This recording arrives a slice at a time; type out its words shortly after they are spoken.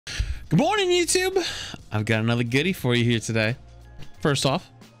Good morning, YouTube. I've got another goodie for you here today. First off,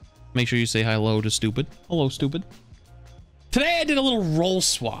 make sure you say hello to Stupid. Hello, Stupid. Today I did a little role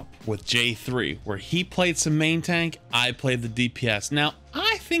swap with J3, where he played some main tank, I played the DPS. Now,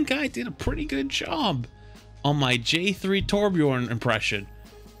 I think I did a pretty good job on my J3 Torbjorn impression,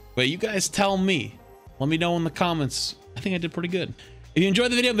 but you guys tell me. Let me know in the comments. I think I did pretty good. If you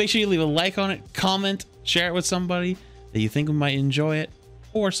enjoyed the video, make sure you leave a like on it, comment, share it with somebody that you think might enjoy it,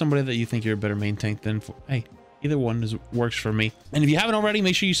 or somebody that you think you're a better main tank than. Hey, either one works for me. And if you haven't already,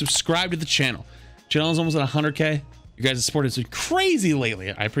 make sure you subscribe to the channel. Channel is almost at 100K. You guys' support has been crazy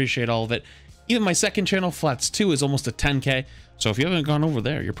lately. I appreciate all of it. Even my second channel, Flats 2, is almost at 10K. So if you haven't gone over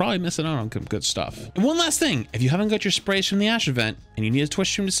there, you're probably missing out on some good stuff. And one last thing, if you haven't got your sprays from the Ash event and you need a Twitch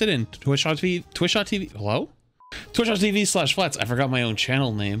stream to sit in, twitch.tv, hello? Twitch.tv/Flats. I forgot my own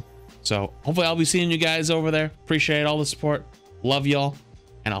channel name. So hopefully I'll be seeing you guys over there. Appreciate all the support. Love y'all.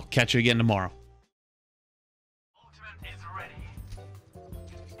 And I'll catch you again tomorrow.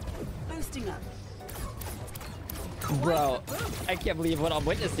 Boosting up. Bro, I can't believe what I'm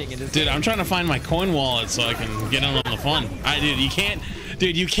witnessing in this Dude, game. I'm trying to find my coin wallet so I can get in on the fun.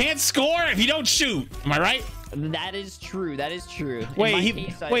 Dude, you can't score if you don't shoot. Am I right? That is true. That is true.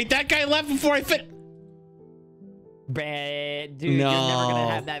 Wait, wait, that guy left before I fit. Dude, No. you're never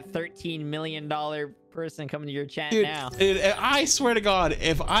gonna have that $13 million person coming to your chat now. Dude, I swear to God,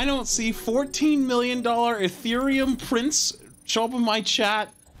 if I don't see $14 million Ethereum Prince show up in my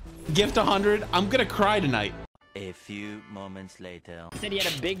chat, gift 100, I'm gonna cry tonight. A few moments later. He said he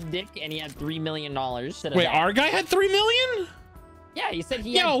had a big dick and he had $3 million. Wait, our guy had 3 million? Yeah, he said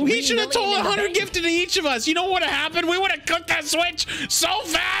he Yo, had he should have told 100 gifted. gifted to each of us. You know what happened? We would have cooked that switch so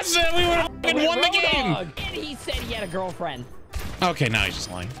fast that we would have won the game. And he said he had a girlfriend. Okay, now he's just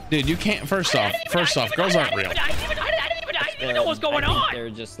lying. Dude, you can't. First off, girls aren't real. I didn't even know what's going on. They're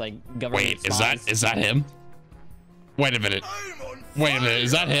just like government. Wait, is that him? Wait a minute. Wait a minute.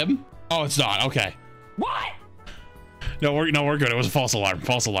 Is that him? Oh, it's not. Okay. What? No, we're good. It was a false alarm.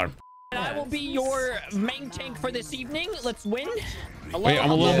 False alarm. I will be your main tank for this evening. Let's win. Wait, I'm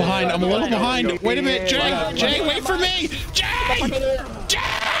a little behind. I'm a little behind. Wait a minute, Jay. Jay, wait for me. Jay! Jay!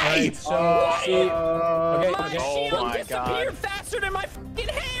 My Oh shield my disappeared God. faster than my fucking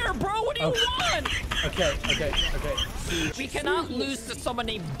hair, bro. What do you want? Okay. We cannot lose to someone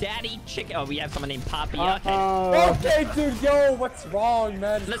named Daddy Chicken. Oh, we have someone named Poppy. Okay, dude, yo, what's wrong,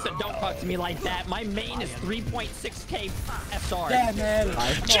 man? Listen, don't talk to me like that. My main is 3.6K SR. Yeah, man.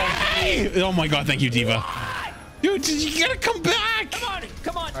 Jay! Oh my God, thank you, Diva. Dude, you gotta come back.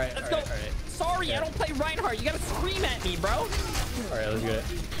 Come on. Let's go. Sorry, I don't play Reinhardt. You gotta scream at me, bro. All right, let's get it.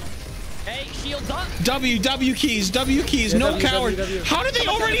 Hey, shields up. W keys, Yeah, no W, coward. W. How did they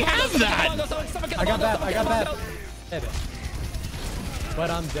already have that? I got that. Dead.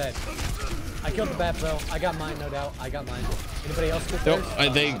 But I'm dead. I killed the bat, bro. I got mine, no doubt. I got mine. Anybody else get Nope,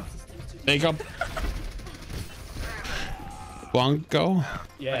 theirs? they got Blanco.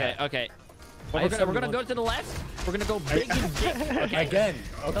 Yeah. Okay. We're gonna go to the left. We're gonna go big and dick. Okay. Again.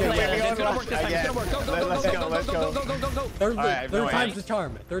 Okay, It's gonna work this time. It's gonna work. Go. Third time's the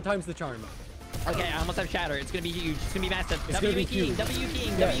charm. Third time's the charm. Okay, I almost have shatter. It's gonna be huge. It's gonna be massive. It's gonna be King. huge. W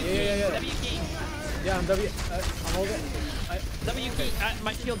King. Yeah. W King. Yeah, I'm W. I'm holding. W King.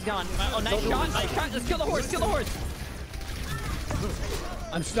 My shield's gone. Oh, nice shot. Let's kill the horse.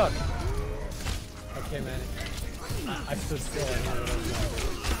 I'm stuck. Okay, man. I stood still.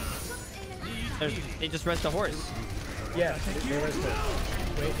 They just rest the horse. Yeah, there is it.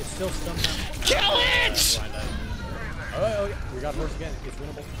 Wait, it's still stunned. Kill it! Oh, yeah. We got horse again. It's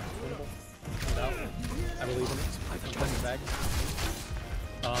winnable. No doubt. I believe in it. I'm coming back.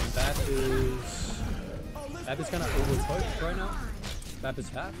 That is kind of overpushed right now. Map is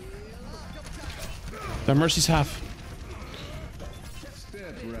half. The Mercy's half.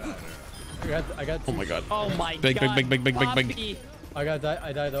 I got. Oh my God. Oh my Big. god. Big. I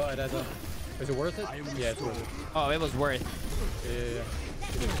died though. Is it worth it? Yeah, it's worth it. Oh, it was worth. Yeah.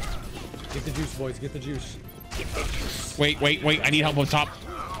 Get the juice, boys. Get the juice. Wait. I need help up top.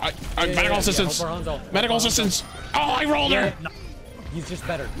 Medical assistance. Medical assistance. Oh, I rolled her. No. He's just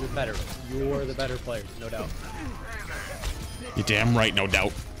better. You're better. You're the better player, no doubt. You're damn right, no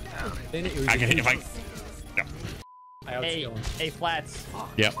doubt. I can hit if I. Yeah. Hey, Flats.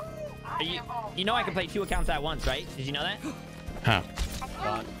 Yep. You know I can play 2 accounts at once, right? Did you know that? Huh.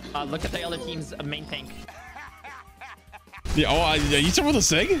 Look at the other team's main tank. Yeah. Oh, you talking about the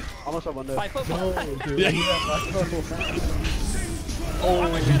Sig? Almost up on there. 5 foot. No, dude. Yeah.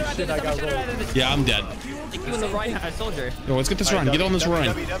 Oh shit! I got rolled. Yeah, I'm dead. Stick you in the right soldier. Yo, let's get this run. Get on this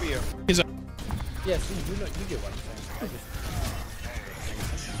run. He's a Yeah, see, you get what I'm saying.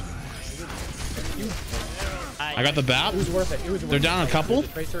 I got the bat. It was worth it. It was worth They're down it. a couple.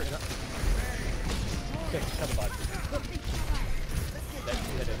 Okay, cut the body. That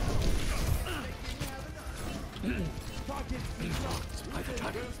hit it.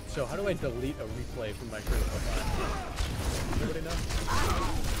 So how do I delete a replay from my critical file? Anybody know?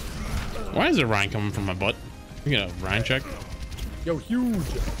 Why is there Ryan coming from my butt? You get a Ryan check? Yo, huge.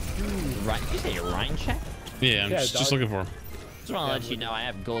 Ryan, did you say your Ryan check? Yeah, I'm just looking for him. Just want to let you know I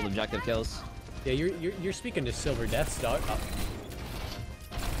have gold objective kills. Yeah, you're speaking to silver deaths, dog.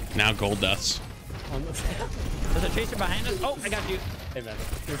 Now gold deaths. On the There's a chaser behind us. Oh, I got you. Hey man,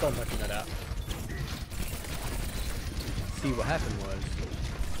 you're all mucking that out. See, what happened was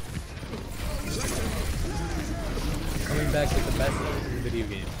coming back with the best in the video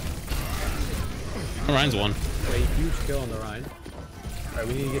game. Ryan's one. A huge kill on the Rhine. Alright,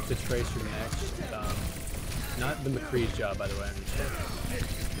 we need to get the Tracer next. Not the McCree's job, by the way.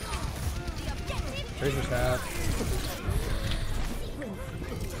 Tracer's half.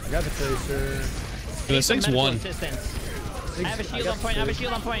 I got the Tracer. The Sig's one. I have a shield on point. I have a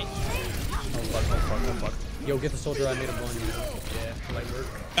shield on point. Oh fuck. Yo, get the soldier. I made him one. Yeah, light work.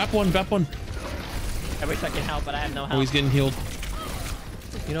 Bap one. I wish I could help, but I have no help. Oh, he's getting healed.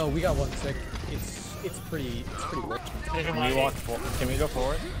 You know, we got one sick. It's pretty work. Can we walk forward? Can we go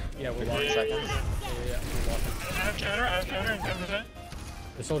forward? Yeah, we're walking. Seconds. Yeah, we're walking. I have counter, 10%.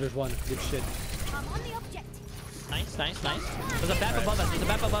 The soldier's one. Good shit. Nice. There's a bat above us.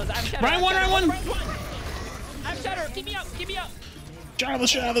 I have shatter. Ryan one. I have shatter. Keep me up. Shut out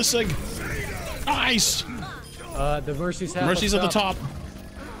of the Sig. Nice. The Mercy's half. Mercy's at the top.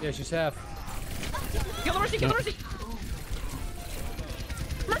 Yeah, she's half. Kill the Mercy.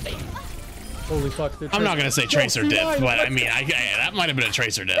 Mercy. Holy fuck. I'm not gonna say Tracer diff, but I mean, that might have been a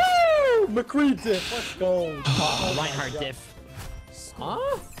Tracer diff. Woo! McCree diff. Let's go. Reinhardt diff.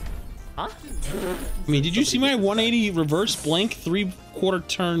 Huh? I mean, did you see my 180 reverse blink 3/4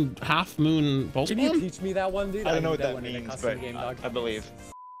 turn half moon pulse Can you bomb? teach me that one, dude? I don't know what need that one in a means, custom but game, dog. I believe.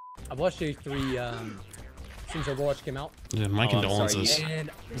 I've watched J3 since Overwatch came out. Yeah, my condolences. And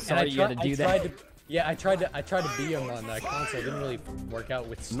sorry you had to do that. I tried to beat him on console. It didn't really work out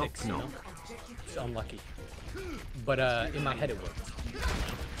with sticks, you know? It's unlucky. But in my head it worked.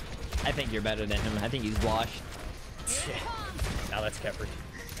 I think you're better than him. I think he's washed. Now that's Kepri.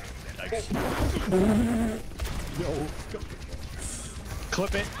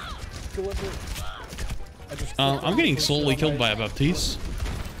 Clip it. I'm getting slowly killed by a Baptiste.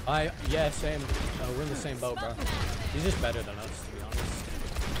 Yeah, same. We're in the same boat, bro. He's just better than us, to be honest.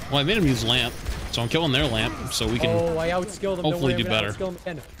 Well, I made him use lamp, so I'm killing their lamp, so we can I outskilled him. hopefully do better. Bang,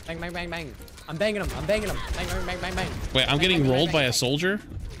 bang, bang. I'm banging him. Bang, bang. Wait, I'm getting rolled by a soldier?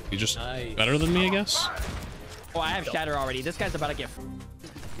 He's just better than me, I guess? Oh, I have shatter already. This guy's about to get.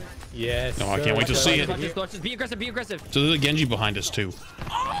 Yes. No, I can't wait to see it. Just be aggressive. So there's a Genji behind us, too.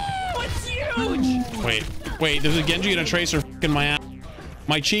 Oh, it's huge! Wait, there's a Genji and a Tracer in my ass.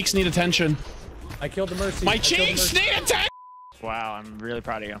 My cheeks need attention. I killed the Mercy. My cheeks need attention! Wow, I'm really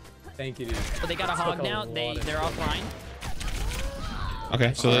proud of you. Thank you, dude. But they got a hog now. They're offline.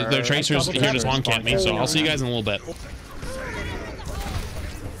 Okay, so their Tracer's here to spawn camp me, so I'll see you guys in a little bit.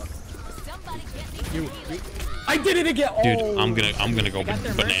 I did it again! Dude, I'm gonna go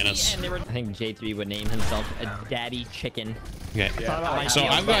bananas. I think J3 would name himself a daddy chicken. Okay, so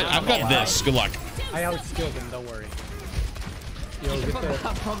I've got this. Good luck. I outskilled him, don't worry. Yo, get the...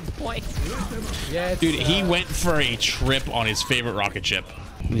 Point. Yeah, Dude, he went for a trip on his favorite rocket ship.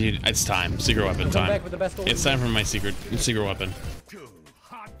 Dude, it's time. Secret weapon Come time. back with the best It's time for my secret weapon. I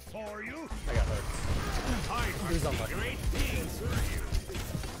got hurt. He was unlucky.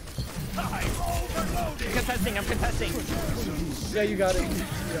 I'm contesting. Yeah, you got it.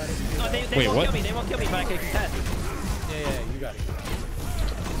 Oh, they Wait, won't what? kill me. They won't kill me, but I can contest. Yeah, you got it.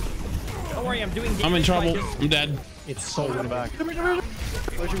 Don't worry, I'm doing. I'm in trouble. I'm dead. It's so good back.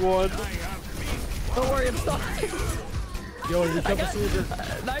 What you want? Don't worry, I'm stuck. Yo, you killed the soldier.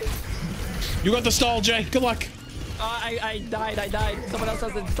 Nice. You got the stall, Jay. Good luck. I died. Someone else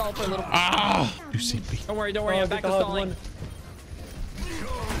has to install for a little. Ah! You see me. Don't worry, I'm back to stalling.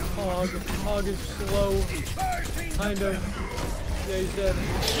 Hog is slow. Kind of. Yeah, he's dead.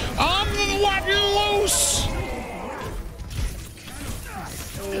 I'm letting loose!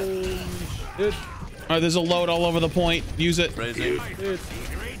 Holy shit. Alright, there's a load all over the point. Use it. Dude. I'm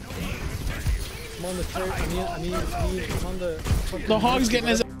on the train. I'm on the... The hog's getting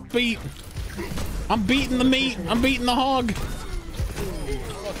his beat. I'm beating the meat. I'm beating the hog.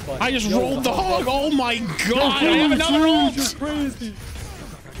 I just rolled the hog. Oh my god. I have another ult. You're crazy.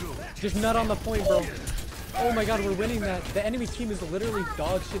 Just nut on the point, bro. Oh my god, we're winning that. The enemy team is literally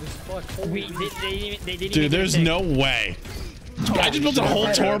dog shit as fuck. Holy They didn't even Dude, there's get a no way. I just built a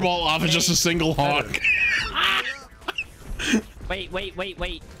whole tour ball off of just a single hog. Wait.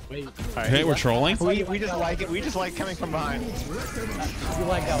 Wait. Okay, we're trolling. We just like it. We just like coming from behind. You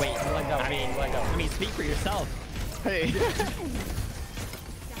like that. Wait, You like that. You like that. I mean, speak for yourself. Hey.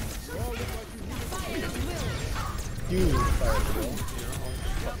 Huge fire drill. You know, I'll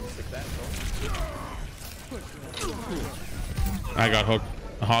fucking stick that, bro. I got hooked.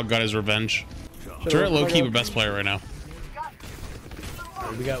 Hog got his revenge. Turret low key, the best player right now.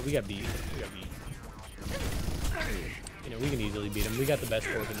 We got beat. You know, we can easily beat him. We got the best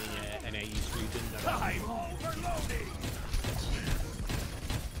orc in the NA East region.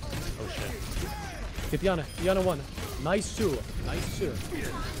 Oh shit. Get Yana 1. Nice 2. Nice 2.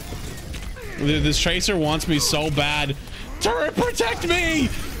 This Tracer wants me so bad. Turret, protect me!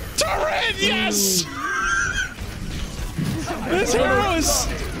 Turret, yes! This hero is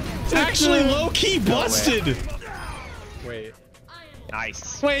actually low-key busted. Wait.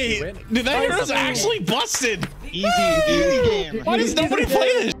 Nice. Wait, dude, that hero's actually busted. Easy game. Why does nobody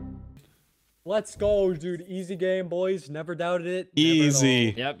play this? Let's go, dude. Easy game, boys. Never doubted it. Never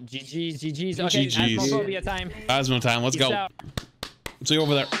Easy. Yep. GG's. Okay, GG's. Asmophobia time. Asmo time. Let's Peace go. out. See you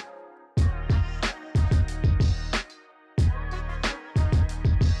over there.